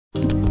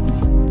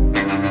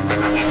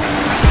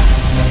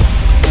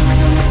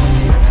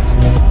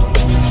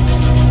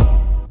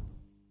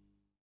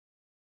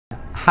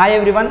Hi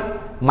everyone,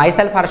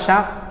 myself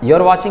Harsha,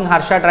 you're watching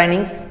Harsha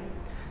Trainings,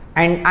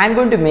 and I'm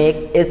going to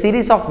make a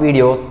series of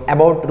videos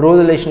about rule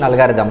relation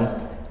algorithm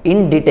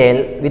in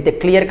detail with a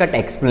clear-cut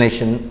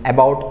explanation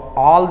about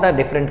all the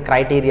different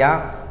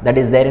criteria that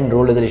is there in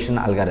rule relation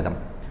algorithm.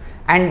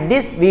 And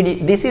this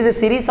is a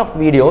series of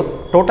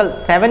videos, total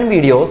 7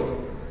 videos.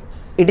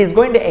 It is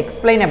going to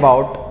explain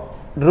about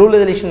rule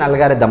relation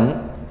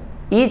algorithm,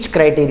 each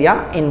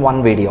criteria in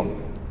one video.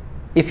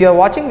 If you are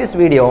watching this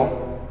video,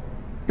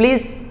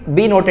 please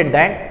be noted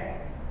that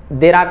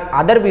there are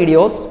other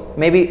videos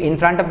maybe in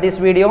front of this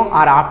video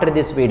or after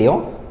this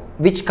video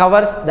which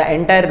covers the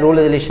entire rule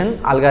resolution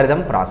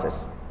algorithm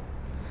process.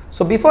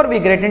 So before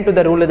we get into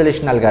the rule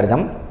resolution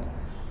algorithm,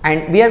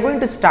 and we are going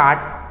to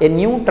start a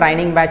new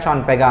training batch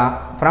on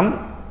Pega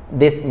from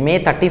this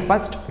May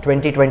 31st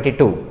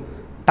 2022.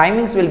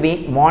 Timings will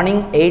be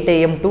morning 8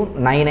 AM to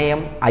 9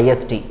 AM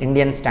IST,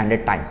 Indian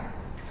Standard Time.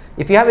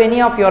 If you have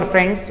any of your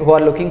friends who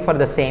are looking for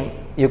the same,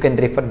 you can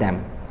refer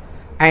them.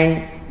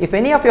 And if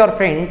any of your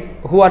friends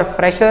who are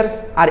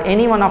freshers or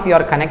any one of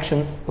your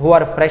connections who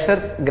are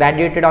freshers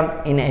graduated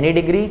in any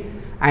degree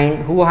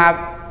and who have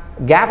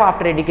gap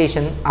after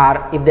education,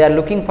 or if they are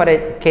looking for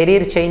a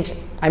career change,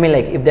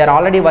 if they are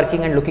already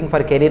working and looking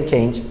for career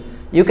change,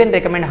 you can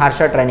recommend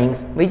Harsha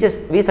Trainings. We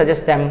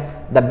suggest them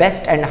the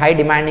best and high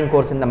demanding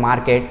course in the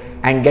market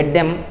and get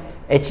them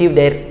achieve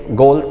their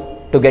goals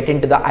to get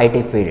into the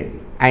IT field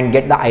and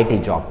get the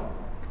IT job.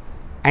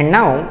 And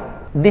now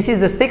this is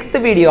the 6th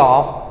video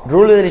of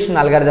rule resolution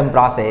algorithm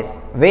process,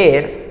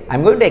 where I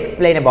am going to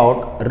explain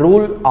about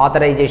rule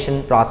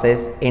authorization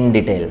process in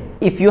detail.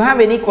 If you have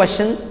any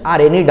questions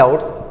or any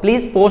doubts,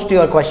 please post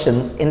your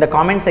questions in the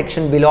comment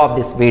section below of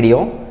this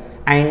video.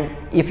 And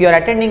if you are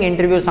attending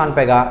interviews on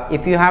Pega,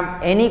 if you have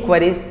any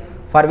queries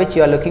for which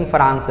you are looking for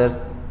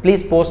answers,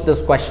 please post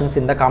those questions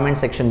in the comment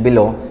section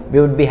below. We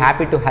would be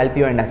happy to help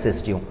you and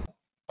assist you.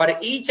 For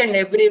each and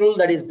every rule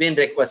that is being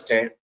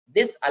requested,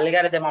 this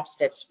algorithm of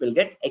steps will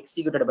get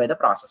executed by the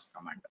process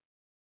command.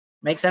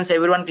 Make sense,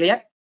 everyone?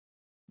 Clear?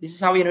 This is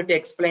how you need to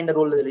explain the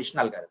rule resolution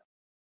algorithm.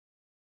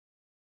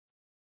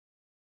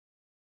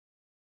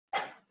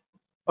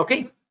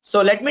 Okay,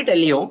 so let me tell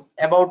you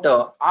about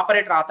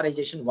operator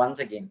authorization once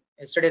again.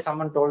 Yesterday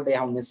someone told they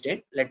have missed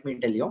it. Let me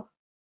tell you.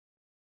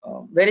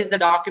 Where is the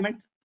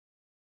document?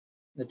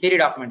 The theory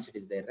documents, it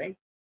is there, right?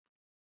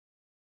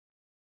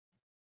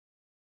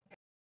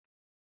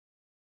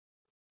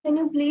 Can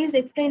you please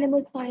explain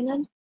about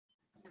final?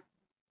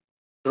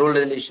 Rule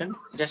resolution.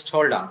 Just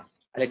hold on.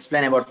 I'll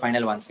explain about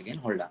final once again.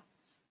 Hold on.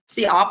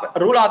 See,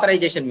 rule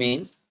authorization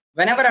means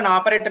whenever an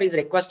operator is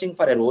requesting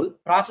for a rule,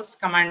 process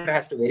commander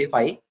has to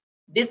verify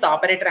this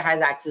operator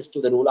has access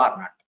to the rule or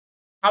not.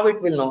 How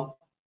it will know?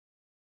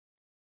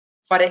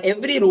 For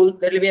every rule,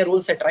 there will be a rule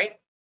set, right?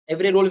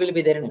 Every rule will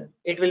be there in it.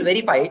 It will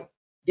verify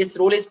this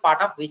rule is part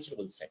of which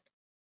rule set.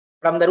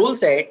 From the rule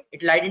set,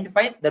 it will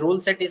identify the rule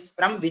set is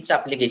from which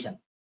application.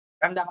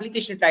 From the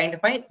application, it will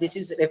identify this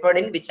is referred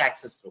in which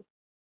access group.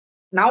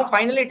 Now,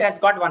 finally, it has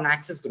got one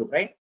access group,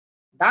 right?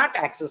 That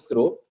access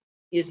group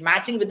is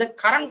matching with the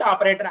current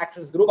operator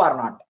access group or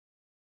not.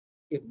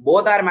 If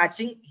both are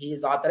matching, he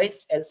is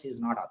authorized, else he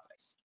is not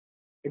authorized.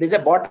 It is a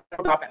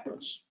bottom-up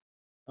approach.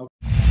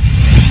 Okay.